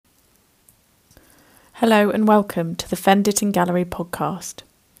Hello and welcome to the Fendit Gallery podcast.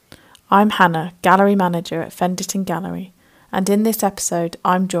 I'm Hannah, Gallery Manager at Fendit Gallery, and in this episode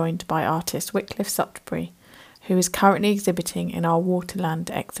I'm joined by artist Wycliffe Sutbury, who is currently exhibiting in our Waterland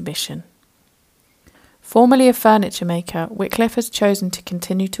exhibition. Formerly a furniture maker, Wycliffe has chosen to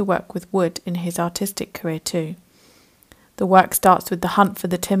continue to work with wood in his artistic career too. The work starts with the hunt for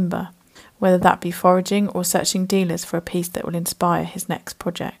the timber, whether that be foraging or searching dealers for a piece that will inspire his next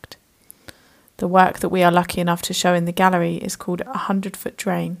project. The work that we are lucky enough to show in the gallery is called 100-Foot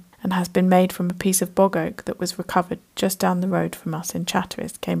Drain and has been made from a piece of bog oak that was recovered just down the road from us in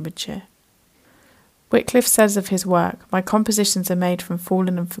Chatteris, Cambridgeshire. Wycliffe says of his work, "My compositions are made from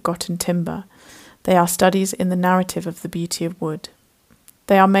fallen and forgotten timber. They are studies in the narrative of the beauty of wood.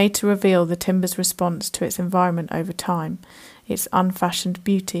 They are made to reveal the timber's response to its environment over time, its unfashioned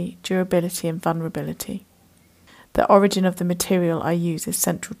beauty, durability and vulnerability. The origin of the material I use is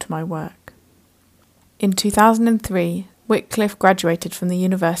central to my work." In 2003, Wycliffe graduated from the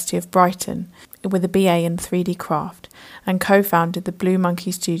University of Brighton with a BA in 3D craft and co-founded the Blue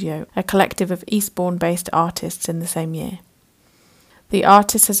Monkey Studio, a collective of Eastbourne-based artists in the same year. The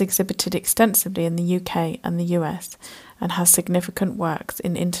artist has exhibited extensively in the UK and the US and has significant works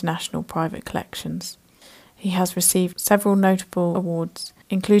in international private collections. He has received several notable awards,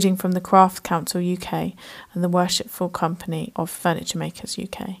 including from the Crafts Council UK and the Worshipful Company of Furniture Makers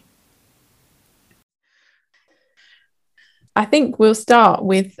UK. I think we'll start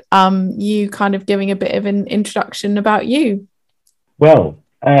with you kind of giving a bit of an introduction about you. Well,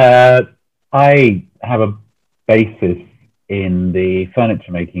 I have a basis in the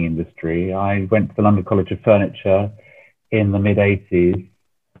furniture making industry. I went to the London College of Furniture in the mid-80s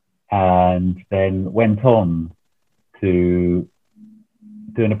and then went on to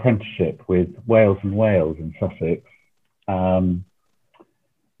do an apprenticeship with Wales and Wales in Sussex,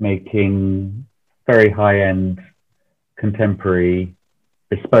 making very high-end contemporary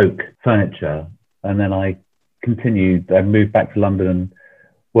bespoke furniture. And then I moved back to London and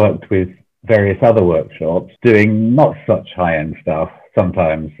worked with various other workshops doing not such high-end stuff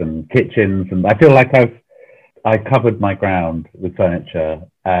sometimes, and kitchens, and I feel like I covered my ground with furniture,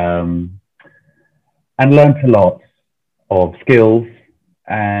 and learnt a lot of skills,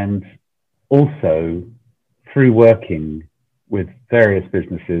 and also through working with various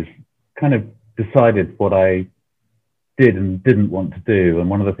businesses kind of decided what I did and didn't want to do. And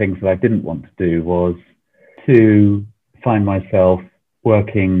one of the things that I didn't want to do was to find myself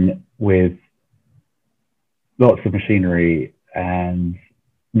working with lots of machinery and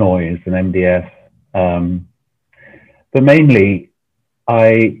noise and MDF. But mainly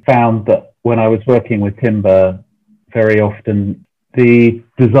I found that when I was working with timber, very often the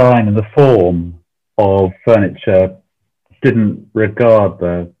design and the form of furniture didn't regard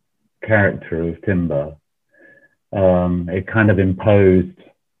the character of timber. It kind of imposed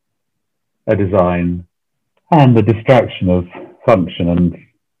a design and the distraction of function and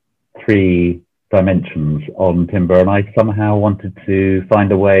three dimensions on timber, and I somehow wanted to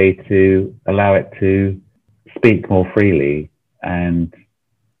find a way to allow it to speak more freely and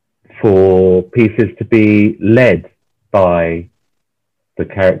for pieces to be led by the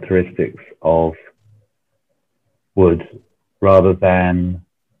characteristics of wood rather than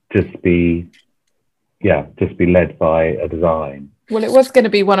just be led by a design. Well, it was going to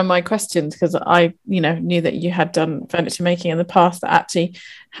be one of my questions because I, knew that you had done furniture making in the past. That actually,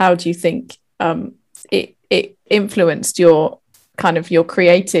 how do you think it influenced your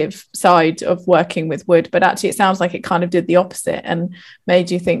creative side of working with wood? But actually, it sounds like it kind of did the opposite and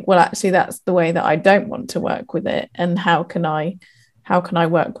made you think, well, actually, that's the way that I don't want to work with it, and how can I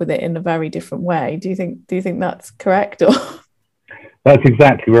work with it in a very different way? Do you think that's correct? Or That's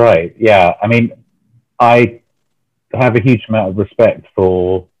exactly right. Yeah, I mean, I have a huge amount of respect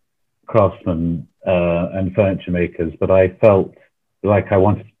for craftsmen and furniture makers, but I felt like I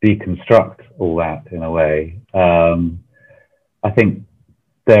wanted to deconstruct all that in a way. I think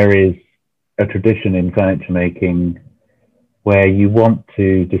there is a tradition in furniture making where you want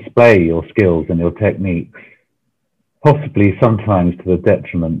to display your skills and your techniques, possibly sometimes to the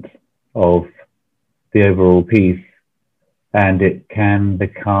detriment of the overall piece, and it can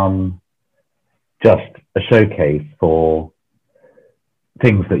become just a showcase for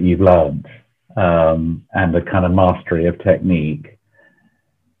things that you've learned, and a kind of mastery of technique.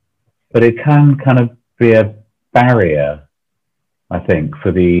 But it can kind of be a barrier, I think,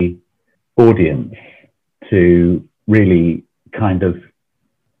 for the audience to really kind of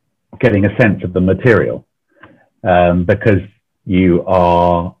getting a sense of the material, because you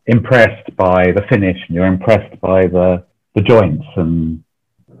are impressed by the finish and you're impressed by the joints, and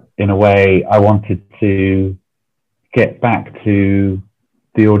in a way, I wanted to get back to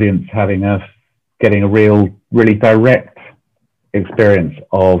the audience getting a really direct experience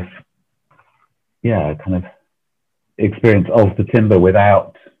of, experience of the timber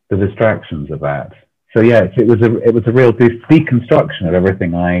without the distractions of that. So it was a real deconstruction of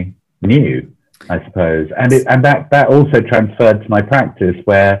everything I knew, I suppose, and that also transferred to my practice,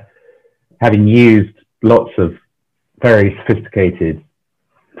 where, having used lots of very sophisticated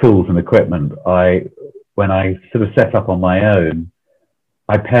tools and equipment, when I sort of set up on my own,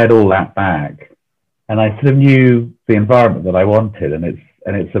 I pared all that back, and I sort of knew the environment that I wanted, and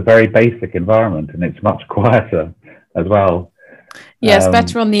it's a very basic environment, and it's much quieter as well. Yes,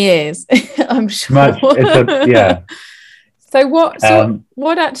 better on the ears, I'm sure. Yeah. So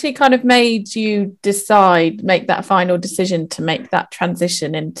what actually kind of made you make that final decision to make that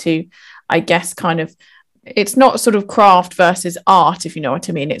transition into, I guess, kind of, it's not sort of craft versus art, if you know what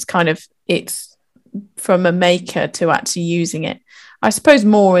I mean. It's from a maker to actually using it, I suppose,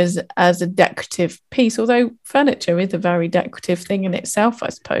 more as a decorative piece, although furniture is a very decorative thing in itself, I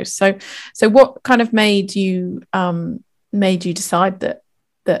suppose. So what kind of made you decide that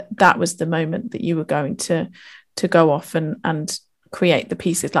was the moment that you were going to go off and create the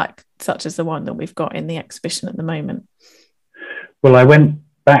pieces such as the one that we've got in the exhibition at the moment? Well, I went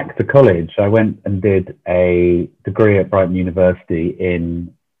back to college. I went and did a degree at Brighton University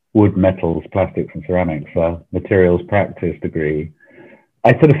in wood, metals, plastics and ceramics, a materials practice degree.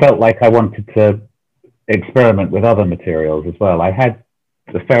 I sort of felt like I wanted to experiment with other materials as well. I had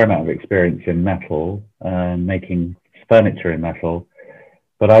a fair amount of experience in metal, making furniture in metal,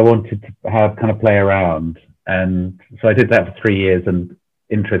 but I wanted to play around. And so I did that for 3 years. And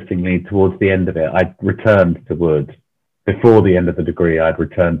interestingly, towards the end of it, I returned to wood. Before the end of the degree, I'd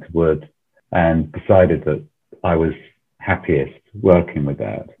returned to wood and decided that I was happiest working with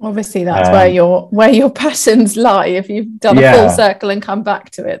that. Obviously, that's where your passions lie. If you've done a full circle and come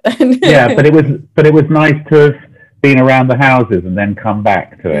back to it, then but it was nice to have been around the houses and then come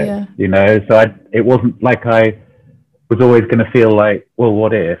back to it. You know, so it wasn't like I was always going to feel like, well,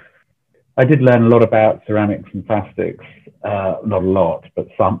 what if? I did learn a lot about ceramics and plastics, not a lot, but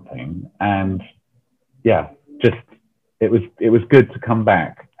something, and it was good to come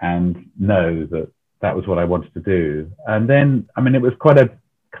back and know that was what I wanted to do. And then, I mean, it was quite a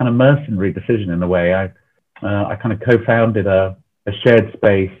kind of mercenary decision in a way. I kind of co-founded a shared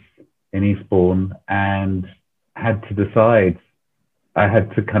space in Eastbourne and had to decide. I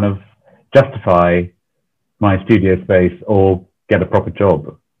had to kind of justify my studio space or get a proper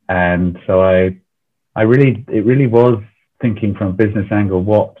job. And so it really was thinking from a business angle,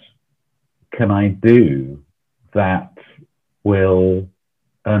 what can I do that will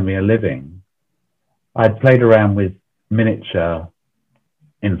earn me a living? I'd played around with miniature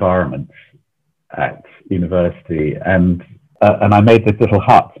environments at university, and I made this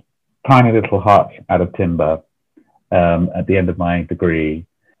tiny little hut out of timber at the end of my degree.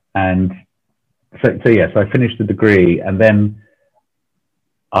 And so I finished the degree, and then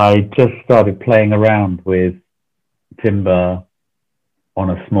I just started playing around with timber on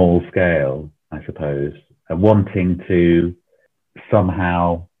a small scale, I suppose, and wanting to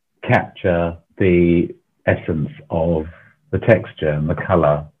somehow capture the essence of the texture and the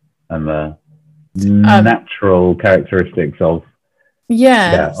colour and the natural characteristics of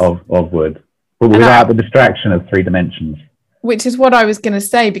wood, but without the distraction of 3 dimensions. Which is what I was going to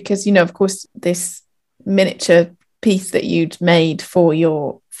say, because, you know, of course, this miniature piece that you'd made for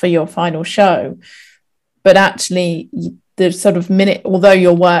your final show, but actually the sort of although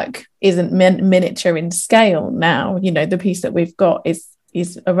your work isn't miniature in scale now, you know, the piece that we've got is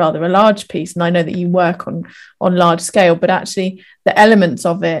a rather a large piece, and I know that you work on large scale, but actually the elements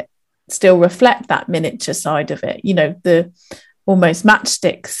of it still reflect that miniature side of it, you know, the almost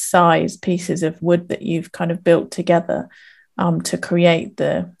matchstick size pieces of wood that you've kind of built together to create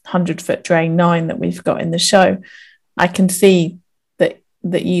the 100-foot drain 9 that we've got in the show. I can see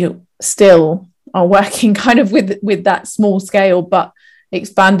that you still are working kind of with that small scale, but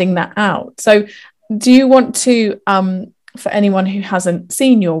expanding that out. So do you want to, for anyone who hasn't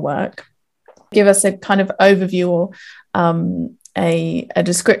seen your work, give us a kind of overview or a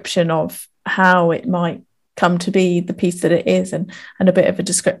description of how it might come to be the piece that it is, and a bit of a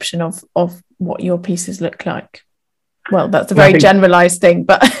description of what your pieces look like? Well, that's a very generalized thing,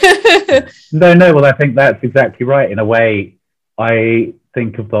 but no, well, I think that's exactly right. In a way, I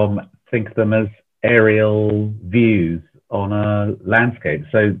think of them as aerial views on a landscape.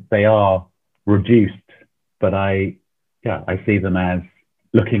 So they are reduced, but I see them as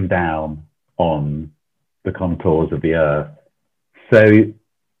looking down on the contours of the earth. So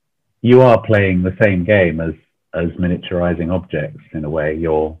you are playing the same game as miniaturizing objects in a way.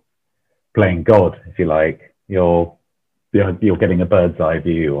 You're playing God, if you like. You're getting a bird's eye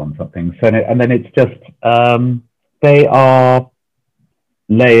view on something. So and then it's just they are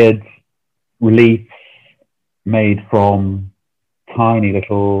layered reliefs made from tiny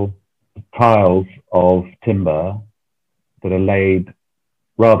little tiles of timber that are laid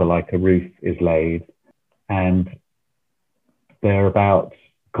rather like a roof is laid, and they're about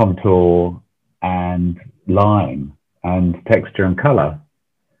contour and line and texture and color.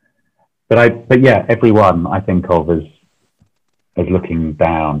 But yeah, every one I think of as looking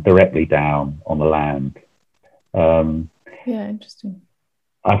down, directly down on the land. Yeah, interesting.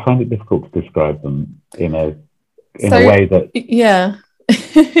 I find it difficult to describe them in a way that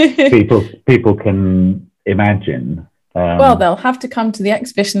people can imagine. Well, they'll have to come to the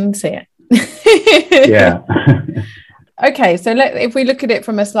exhibition and see it. Yeah. Okay, so if we look at it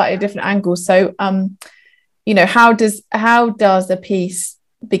from a slightly different angle, so how does a piece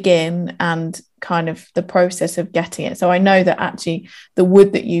begin and kind of the process of getting it? So I know that actually the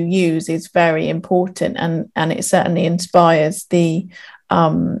wood that you use is very important, and it certainly inspires the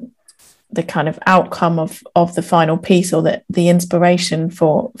kind of outcome of the final piece, or the inspiration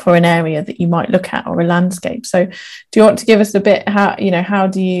for an area that you might look at, or a landscape. So do you want to give us a bit how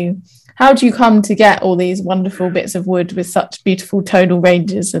do you come to get all these wonderful bits of wood with such beautiful tonal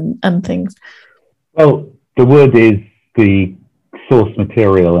ranges and things? Well, the wood is the source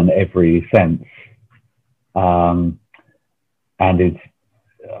material in every sense, and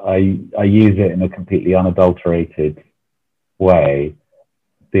I use it in a completely unadulterated way.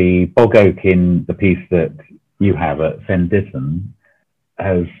 The bog oak in the piece that you have at Fen Ditton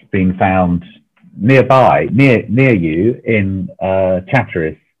has been found near you in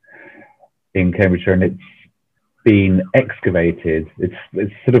Chatteris in Cambridgeshire, and it's been excavated. It's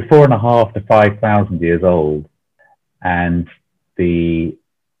sort of 4,500 to 5,000 years old, and these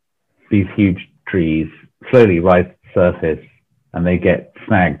huge trees slowly rise to the surface, and they get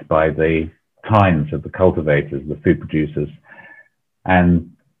snagged by the tines of the cultivators, the food producers,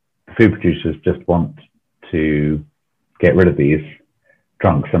 and the food producers just want to get rid of these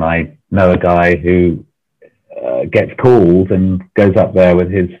trunks. And I know a guy who gets called and goes up there with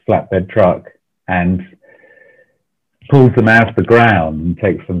his flatbed truck and pulls them out of the ground and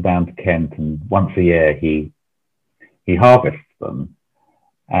takes them down to Kent, and once a year he harvests them,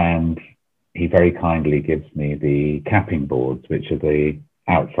 and he very kindly gives me the capping boards, which are the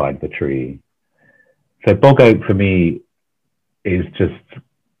outside the tree. So bog oak for me is just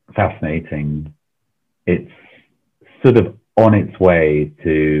fascinating. It's sort of on its way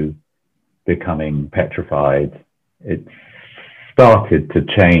to becoming petrified. It's started to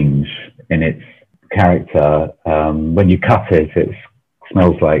change in its character. When you cut it, it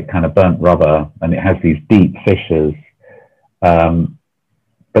smells like kind of burnt rubber, and it has these deep fissures.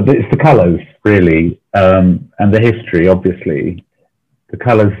 But it's the colours, really, and the history, obviously. The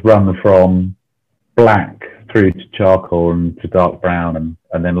colours run from black through to charcoal and to dark brown,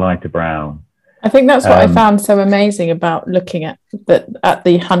 and then lighter brown. I think that's what I found so amazing about looking at the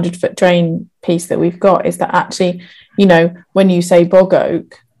 100-foot drain piece that we've got, is that actually, when you say bog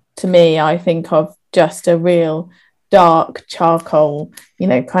oak, to me, I think of just a real dark charcoal,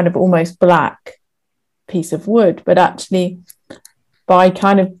 kind of almost black piece of wood. But actually, by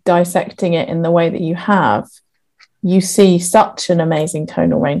kind of dissecting it in the way that you have, you see such an amazing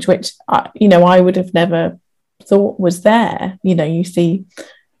tonal range, which, I would have never thought was there. You see,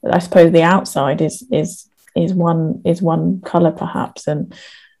 I suppose the outside is one colour perhaps, and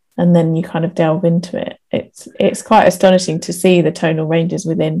then you kind of delve into it. It's quite astonishing to see the tonal ranges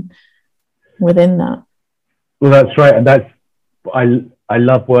within that. Well, that's right, and I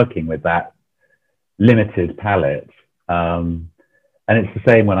love working with that limited palette, and it's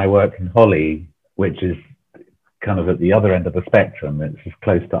the same when I work in holly, which is kind of at the other end of the spectrum. It's as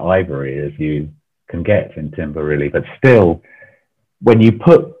close to ivory as you can get in timber, really, but still, when you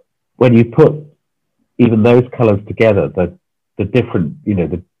put even those colours together, the different,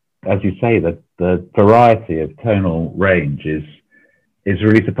 as you say, the variety of tonal range is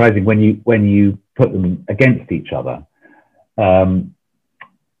really surprising when you put them against each other.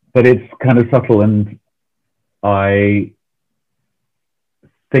 But it's kind of subtle, and I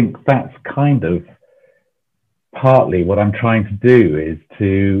think that's kind of partly what I'm trying to do, is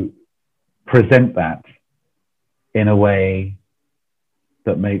to present that in a way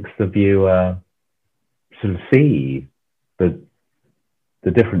that makes the viewer sort of see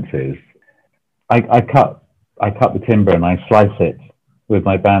the differences. I cut the timber and I slice it with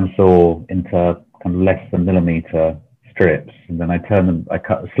my bandsaw into kind of less than millimeter strips, and then I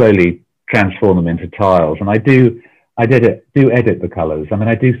slowly transform them into tiles, and I do edit the colors. I mean,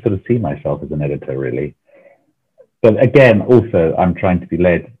 I do sort of see myself as an editor, really. But again, also, I'm trying to be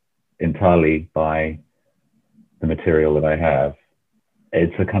led entirely by the material that I have.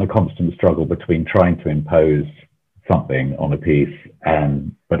 It's a kind of constant struggle between trying to impose something on a piece,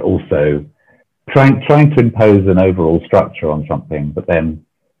 but also trying to impose an overall structure on something, but then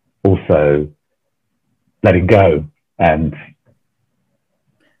also letting go. And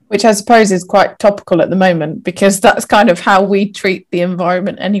which I suppose is quite topical at the moment, because that's kind of how we treat the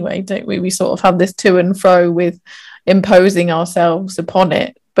environment anyway, don't we? We sort of have this to and fro with imposing ourselves upon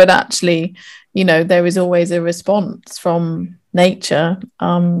it, but actually, you know, there is always a response from nature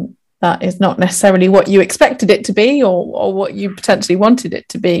that is not necessarily what you expected it to be, or what you potentially wanted it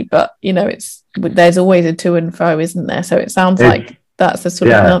to be, but you know, there's always a to and fro, isn't there? So it sounds like that's the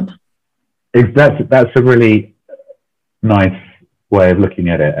sort of that's a really nice way of looking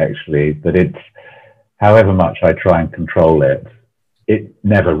at it, actually, that it's, however much I try and control it, it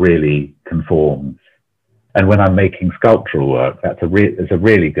never really conforms. And when I'm making sculptural work, it's a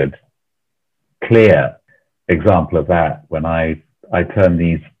really good, clear example of that, when I turn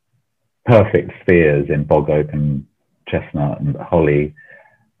these perfect spheres in bog oak and chestnut and holly,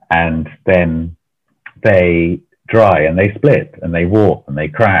 and then they dry and they split and they warp and they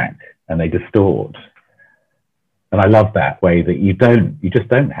crack and they distort. And I love that way that you just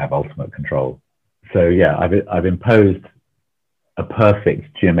don't have ultimate control. So yeah, I've imposed a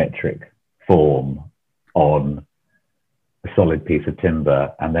perfect geometric form on a solid piece of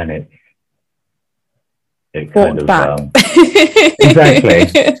timber, and then it kind of back.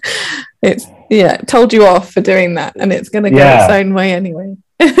 Exactly. It's told you off for doing that, and it's going to go its own way anyway.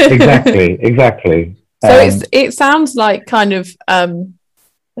 Exactly. So it sounds like kind of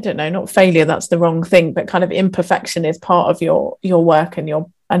I don't know, not failure, that's the wrong thing, but kind of imperfection is part of your work and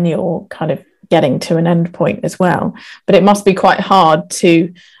your kind of getting to an end point as well. But it must be quite hard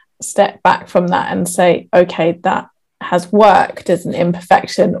to step back from that and say, okay, that has worked as an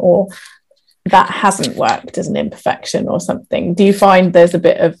imperfection, or that hasn't worked as an imperfection or something. Do you find there's a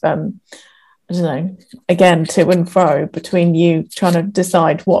bit of I don't know, again, to and fro between you trying to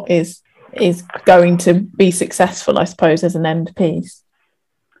decide what is going to be successful, I suppose, as an end piece?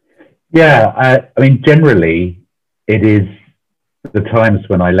 Yeah, I mean, generally, it is the times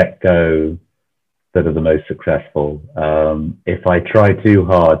when I let go that are the most successful. If I try too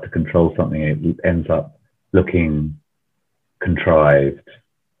hard to control something, it ends up looking contrived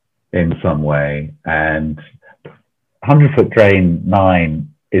in some way. And 100 Foot Drain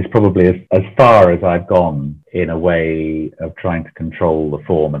 9 is probably as far as I've gone in a way of trying to control the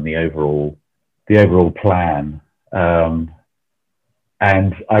form and the overall plan.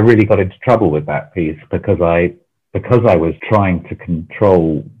 And I really got into trouble with that piece because I was trying to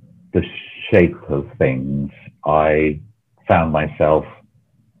control the shape of things. I found myself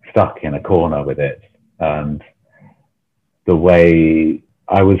stuck in a corner with it, and the way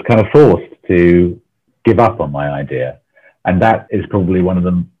I was kind of forced to give up on my idea. And that is probably one of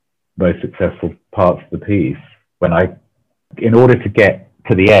the most successful parts of the piece. In order to get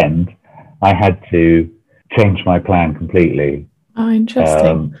to the end, I had to change my plan completely. Oh,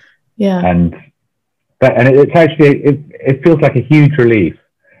 interesting. And it's actually, it feels like a huge relief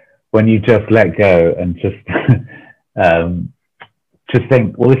when you just let go and just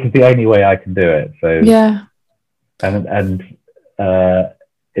think, well, this is the only way I can do it. So yeah, and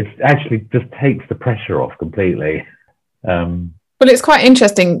it actually just takes the pressure off completely. Well, it's quite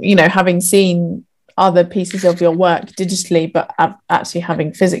interesting, you know, having seen other pieces of your work digitally, but actually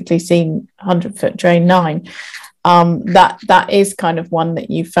having physically seen 100 Foot Drain 9. That is kind of one that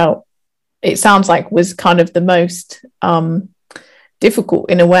you felt, it sounds like, was kind of the most difficult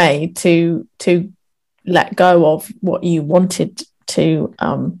in a way to let go of what you wanted to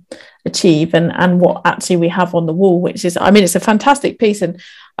achieve and what actually we have on the wall, which is, I mean, it's a fantastic piece. And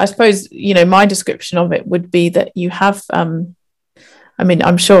I suppose, you know, my description of it would be that you have I mean,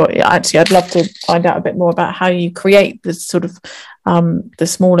 I'm sure, actually, I'd love to find out a bit more about how you create the sort of the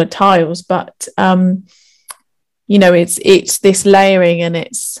smaller tiles, but you know, it's this layering, and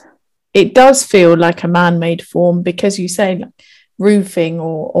it does feel like a man-made form, because you say like roofing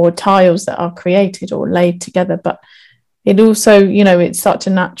or tiles that are created or laid together, but it also, you know, it's such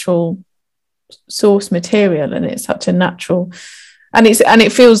a natural source material, and it's such a natural, and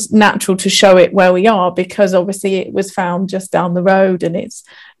it feels natural to show it where we are, because obviously it was found just down the road, and it's,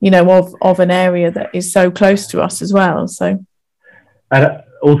 you know, of an area that is so close to us as well. So, and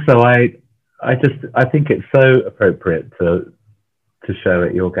also I think it's so appropriate to show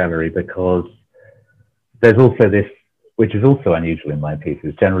at your gallery, because there's also this which is also unusual in my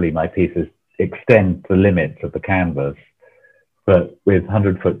pieces. Generally, my pieces extend the limits of the canvas, but with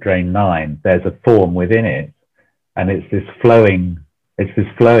 100-foot drain 9, there's a form within it, and it's this flowing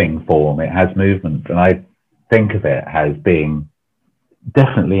form. It has movement, and I think of it as being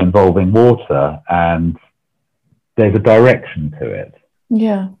definitely involving water, and there's a direction to it.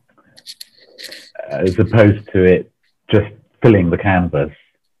 Yeah. As opposed to it just filling the canvas.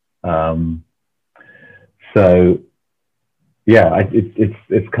 So yeah,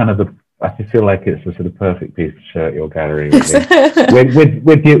 it's kind of I feel like it's a sort of perfect piece to show at your gallery, really.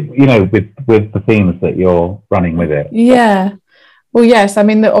 with the themes that you're running with it. Yeah. Well, yes. I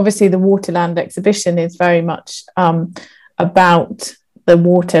mean, obviously the Waterland exhibition is very much about the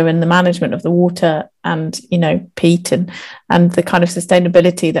water and the management of the water, and peat and the kind of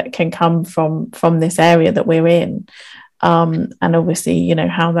sustainability that can come from this area that we're in, and obviously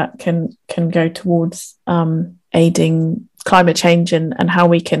how that can go towards aiding climate change and how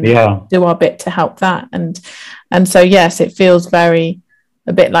we can do our bit to help that, and so yes, it feels very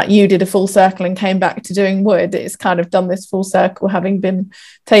a bit like you did a full circle and came back to doing wood. It's kind of done this full circle, having been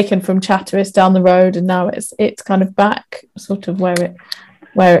taken from Chatteris down the road, and now it's kind of back sort of where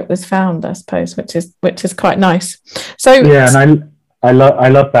it was found, I suppose, which is quite nice. So yeah, and I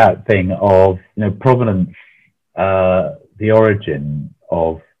love that thing of provenance. The origin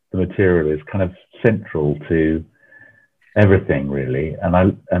of the material is kind of central to everything, really,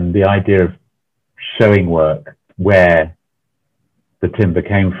 and the idea of showing work where the timber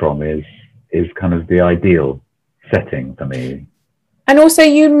came from is kind of the ideal setting for me. And also,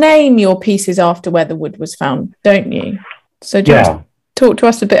 you name your pieces after where the wood was found, don't you? So do you want to talk to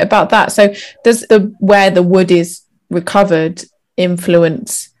us a bit about that? So does where the wood is recovered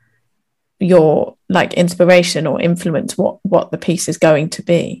influence your inspiration, or influence what the piece is going to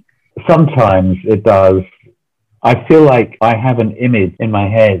be? Sometimes it does. I feel like I have an image in my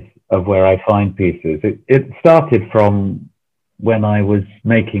head of where I find pieces. It started from when I was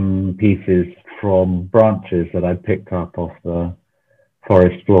making pieces from branches that I picked up off the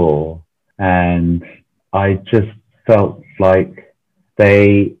forest floor, and I just felt like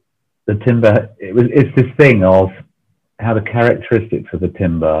the timber, it's this thing of how the characteristics of the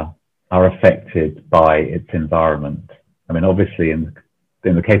timber are affected by its environment. I mean, obviously in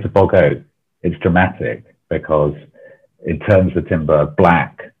the case of bog oak, it's dramatic because it turns the timber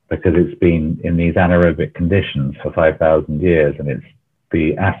black, because it's been in these anaerobic conditions for 5,000 years, and it's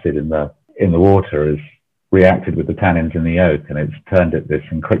the acid in the water has reacted with the tannins in the oak, and it's turned it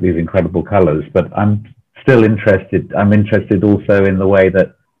these incredible colors. But I'm still interested. I'm interested also in the way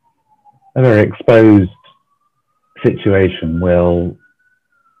that a very exposed situation will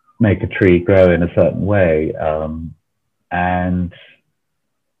make a tree grow in a certain way, and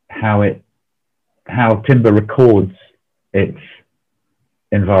how timber records its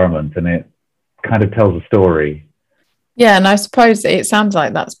environment, and it kind of tells a story. Yeah, and I suppose it sounds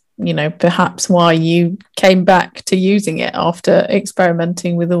like that's perhaps why you came back to using it after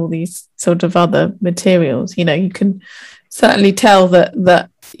experimenting with all these sort of other materials. You can certainly tell that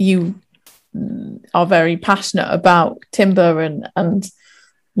you are very passionate about timber, and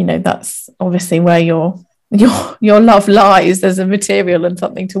that's obviously where your love lies as a material and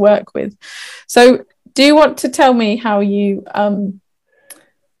something to work with. So do you want to tell me how you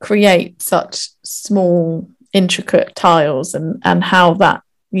create such small intricate tiles, and how that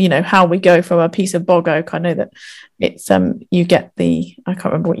how we go from a piece of bog oak? I know that it's you get I can't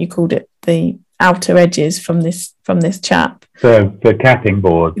remember what you called it, the outer edges from this chap, the capping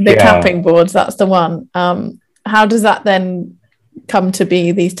boards. Capping boards, that's the one. How does that then come to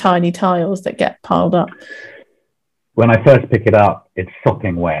be these tiny tiles that get piled up? When I first pick it up, it's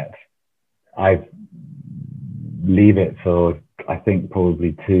sopping wet. I leave it for, I think,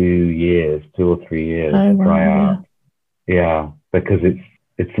 probably 2 or 3 years to dry out. Yeah, because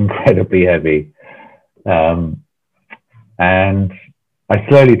it's incredibly heavy. And I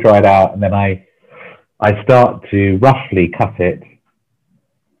slowly dry it out, and then I start to roughly cut it,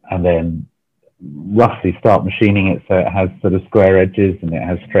 and then roughly start machining it so it has sort of square edges and it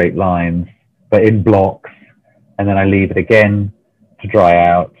has straight lines, but in blocks. And then I leave it again to dry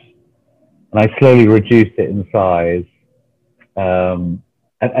out, and I slowly reduce it in size, and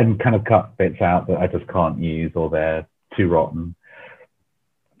kind of cut bits out that I just can't use, or they're too rotten.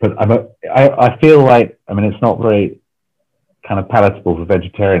 But I feel like, I mean, it's not very kind of palatable for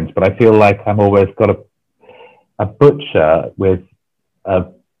vegetarians, but I feel like I'm always got a butcher with a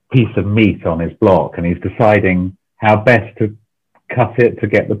piece of meat on his block, and he's deciding how best to cut it to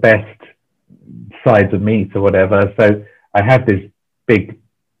get the best size of meat or whatever. So I have these big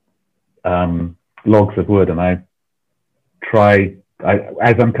logs of wood, and I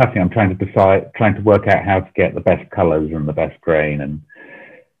as I'm cutting, I'm trying to work out how to get the best colors and the best grain and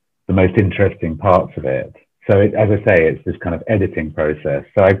the most interesting parts of it. So as I say, it's this kind of editing process.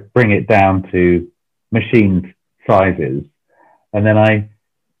 So I bring it down to machined sizes, and then I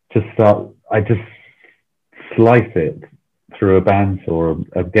just slice it through a bandsaw,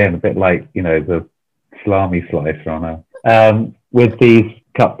 again, a bit like, the salami slicer on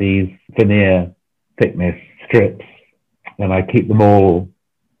cut these veneer thickness strips, and I keep them all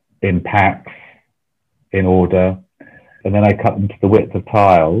in packs in order, and then I cut them to the width of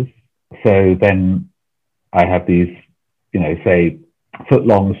tiles. So then I have these, say,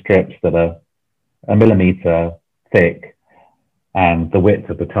 foot-long strips that are 1 millimeter thick and the width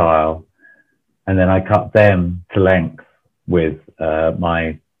of the tile, and then I cut them to length with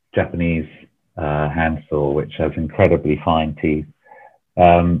my Japanese handsaw, which has incredibly fine teeth.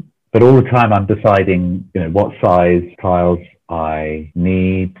 But all the time I'm deciding, what size tiles I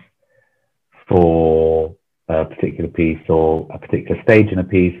need for a particular piece or a particular stage in a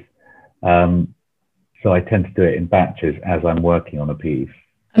piece. So I tend to do it in batches as I'm working on a piece.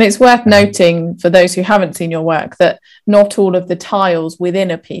 And it's worth noting, for those who haven't seen your work, that not all of the tiles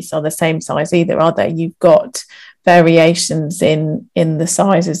within a piece are the same size either, are they? You've got variations in the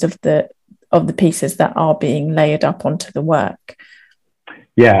sizes of the pieces that are being layered up onto the work.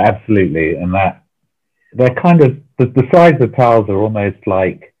 Yeah, absolutely. And that they're kind of, the size of tiles are almost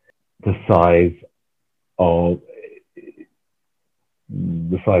like the size of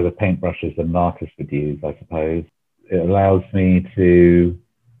paintbrushes that an artist would use, I suppose. It allows me to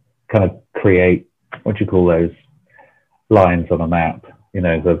kind of create, what do you call those lines on a map?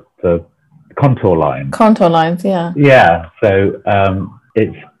 The contour lines. Contour lines, yeah. Yeah. So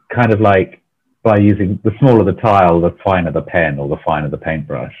it's kind of like, by using, the smaller the tile, the finer the pen or the finer the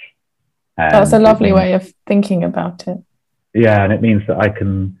paintbrush. And that's a lovely way of thinking about it. Yeah, and it means that I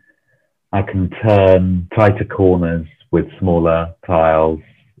can turn tighter corners with smaller tiles.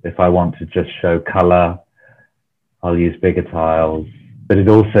 If I want to just show color, I'll use bigger tiles. But it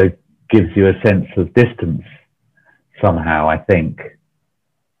also gives you a sense of distance somehow, I think.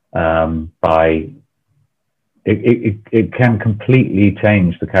 It can completely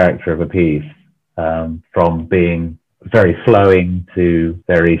change the character of a piece, from being very flowing to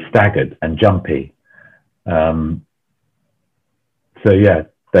very staggered and jumpy. So yeah,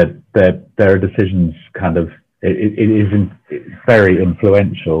 there are decisions kind of, it's very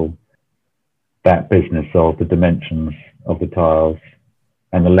influential, that business of the dimensions of the tiles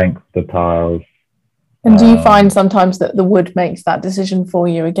and the length of the tiles. And do you find sometimes that the wood makes that decision for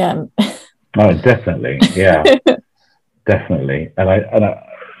you again? Oh, definitely. Yeah, definitely. And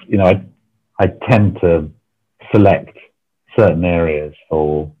I tend to select certain areas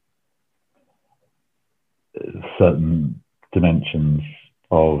for certain dimensions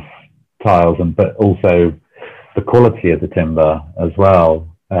of tiles, but also the quality of the timber as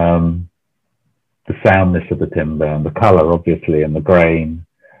well, the soundness of the timber and the color, obviously, and the grain.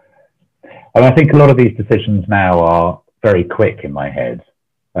 And I think a lot of these decisions now are very quick in my head,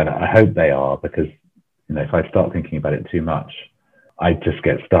 and I hope they are, because if I start thinking about it too much, I just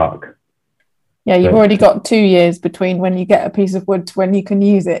get stuck. Yeah, you've already got 2 years between when you get a piece of wood to when you can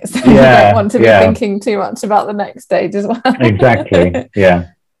use it. So you don't want to be thinking too much about the next stage as well. Exactly, yeah.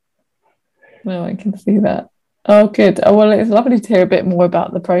 No, I can see that. Oh, good. Oh, well, it's lovely to hear a bit more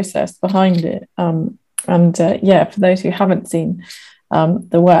about the process behind it. For those who haven't seen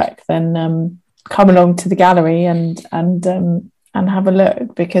the work, then come along to the gallery and have a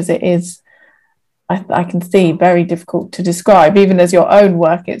look, because it is, I can see, very difficult to describe. Even as your own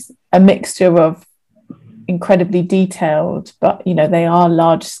work, it's a mixture of incredibly detailed, but they are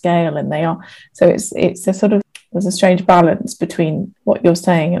large scale, and they are, so it's a sort of, there's a strange balance between what you're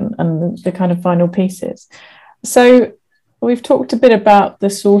saying and the kind of final pieces. So we've talked a bit about the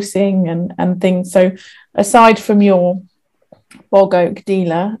sourcing and things. So aside from your bog oak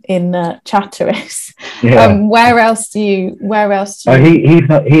dealer in Chatteris, where else do you? He's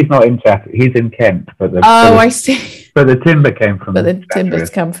not in Chatteris. He's in Kent. I see. But the timber came from. But the timbers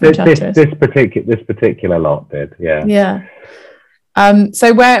come from Chatteris. This particular lot did. Yeah. Yeah.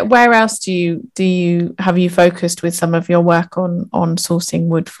 So where else have you focused with some of your work on sourcing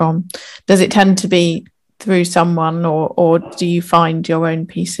wood from? Does it tend to be through someone, or do you find your own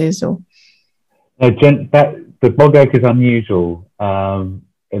pieces? Or the bog oak is unusual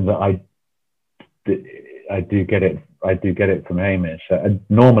in that I do get it from Hamish.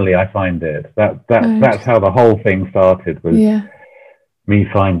 Normally I find it. That's how the whole thing started, was me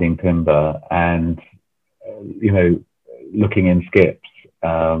finding timber and looking in skips,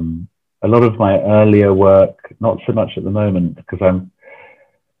 a lot of my earlier work, not so much at the moment because I'm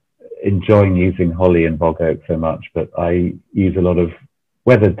enjoying using holly and bog oak so much, but I use a lot of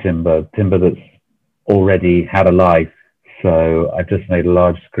weathered timber that's already had a life. So I've just made a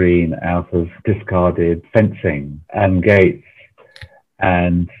large screen out of discarded fencing and gates.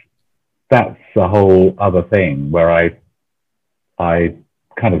 And that's a whole other thing where I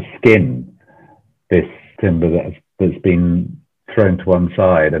kind of skin this timber that's been thrown to one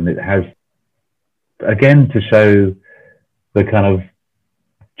side. And it has, again, to show the kind of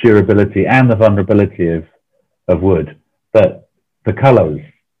durability and the vulnerability of wood. But the colours,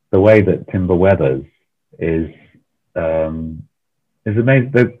 the way that timber weathers is amazing.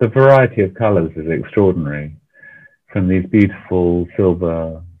 The variety of colours is extraordinary, from these beautiful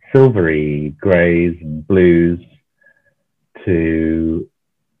silvery greys and blues to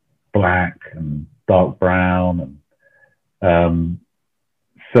black and dark brown. And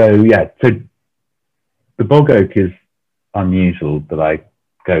so the bog oak is unusual that I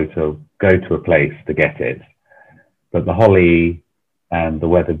go to a place to get it, but the holly and the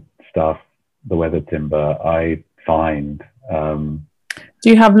weathered stuff, the weathered timber, I find. Do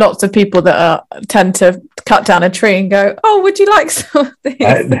you have lots of people that tend to cut down a tree and go, "Oh, would you like some of this?"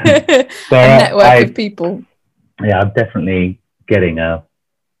 A network of people. Yeah, I'm definitely getting a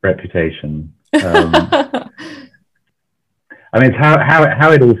reputation. I mean,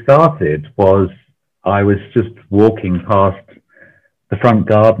 how it all started was I was just walking past the front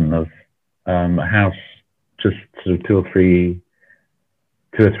garden of a house just sort of two or three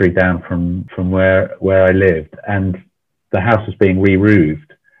down from where I lived, and the house was being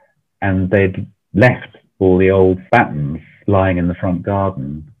re-roofed, and they'd left all the old battens lying in the front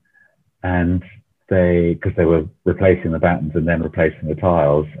garden, and because they were replacing the battens and then replacing the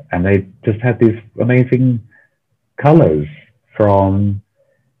tiles, and they just had these amazing colours from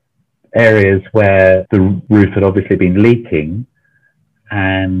areas where the roof had obviously been leaking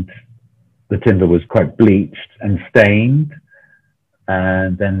and the timber was quite bleached and stained,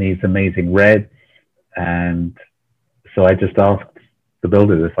 and then these amazing reds. And so I just asked the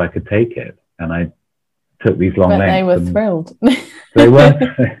builders if I could take it, and I took these long lengths. They were thrilled. They were.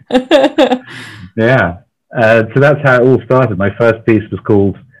 Yeah. So that's how it all started. My first piece was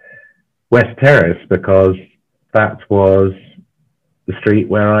called West Terrace because that was the street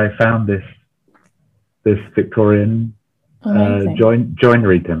where I found this Victorian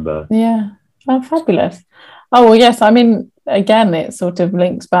joinery timber. Yeah. Oh, fabulous. Oh, well, yes. I mean, again, it sort of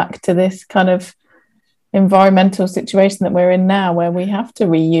links back to this kind of environmental situation that we're in now, where we have to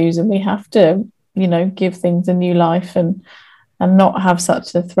reuse and we have to, give things a new life and not have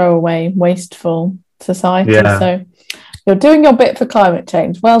such a throwaway, wasteful society. Yeah. So you're doing your bit for climate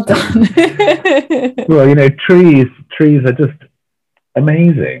change. Well done. Well, trees are just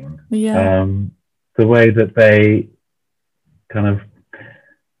amazing. Yeah. The way that they kind of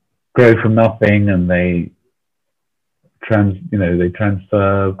grow from nothing, and they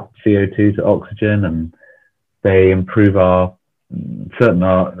transfer CO2 to oxygen, and they improve our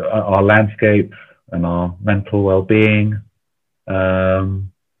landscape and our mental well-being.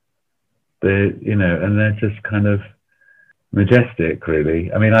 And they're just kind of majestic,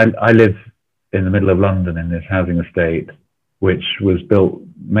 really. I mean, I live in the middle of London in this housing estate, which was built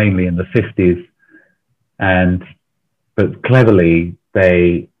mainly in the 50s, but cleverly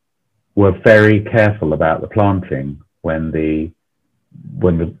they were very careful about the planting when the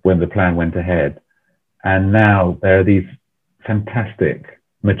plan went ahead. And now there are these fantastic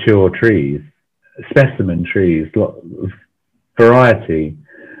mature trees, specimen trees, variety,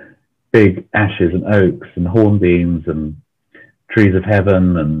 big ashes and oaks and hornbeams and trees of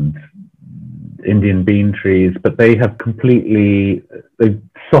heaven and Indian bean trees, but they've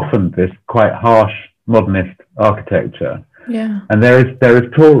softened this quite harsh modernist architecture. Yeah. And they're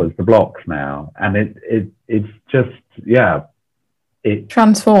as tall as the blocks now, and it's just it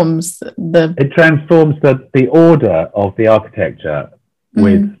transforms the order of the architecture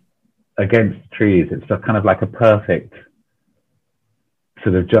against trees. It's just kind of like a perfect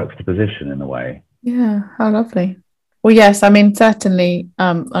sort of juxtaposition in a way. Yeah, how lovely. Well, yes, I mean, certainly,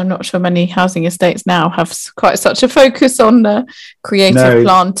 I'm not sure many housing estates now have quite such a focus on creative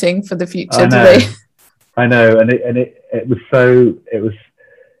planting for the future, do they? I know, and it was so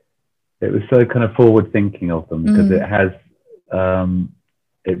kind of forward thinking of them, because it has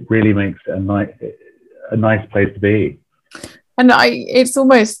it really makes it a nice place to be. And it's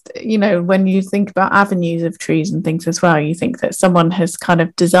almost, when you think about avenues of trees and things as well, you think that someone has kind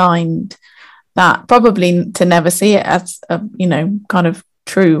of designed that, probably to never see it as a, kind of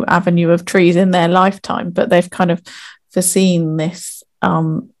true avenue of trees in their lifetime, but they've kind of foreseen this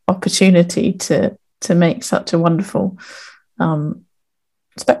opportunity to make such a wonderful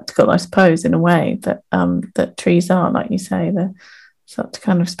spectacle, I suppose, in a way that trees are, like you say, they're such a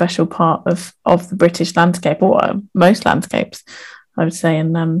kind of special part of the British landscape, or most landscapes, I would say.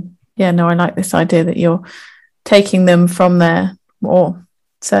 And I like this idea that you're taking them from there, or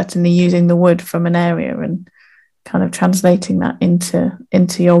certainly using the wood from an area and kind of translating that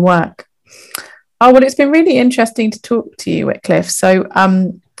into your work. Oh, well, it's been really interesting to talk to you, Wycliffe. So,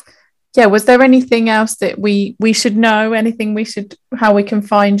 was there anything else that we should know? Anything how we can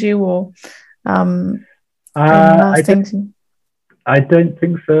find you, or I don't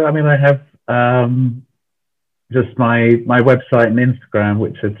think so. I mean, I have just my website and Instagram,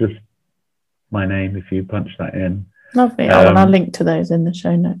 which are just my name if you punch that in. Lovely. I'll link to those in the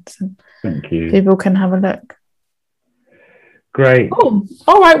show notes, and thank you. People can have a look. Great. Cool.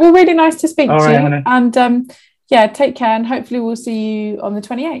 All right. Well, really nice to speak to you. Hannah. And take care, and hopefully we'll see you on the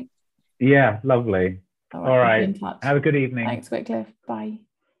 28th. Yeah, lovely. All right. Be in touch. Have a good evening. Thanks, Wycliffe. Bye.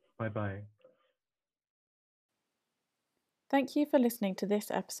 Bye-bye. Thank you for listening to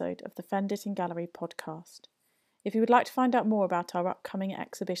this episode of the Fendit in Gallery podcast. If you would like to find out more about our upcoming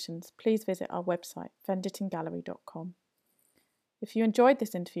exhibitions, please visit our website, fenditingallery.com. If you enjoyed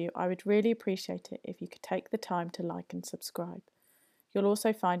this interview, I would really appreciate it if you could take the time to like and subscribe. You'll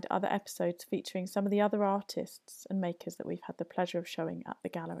also find other episodes featuring some of the other artists and makers that we've had the pleasure of showing at the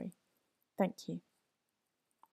gallery. Thank you.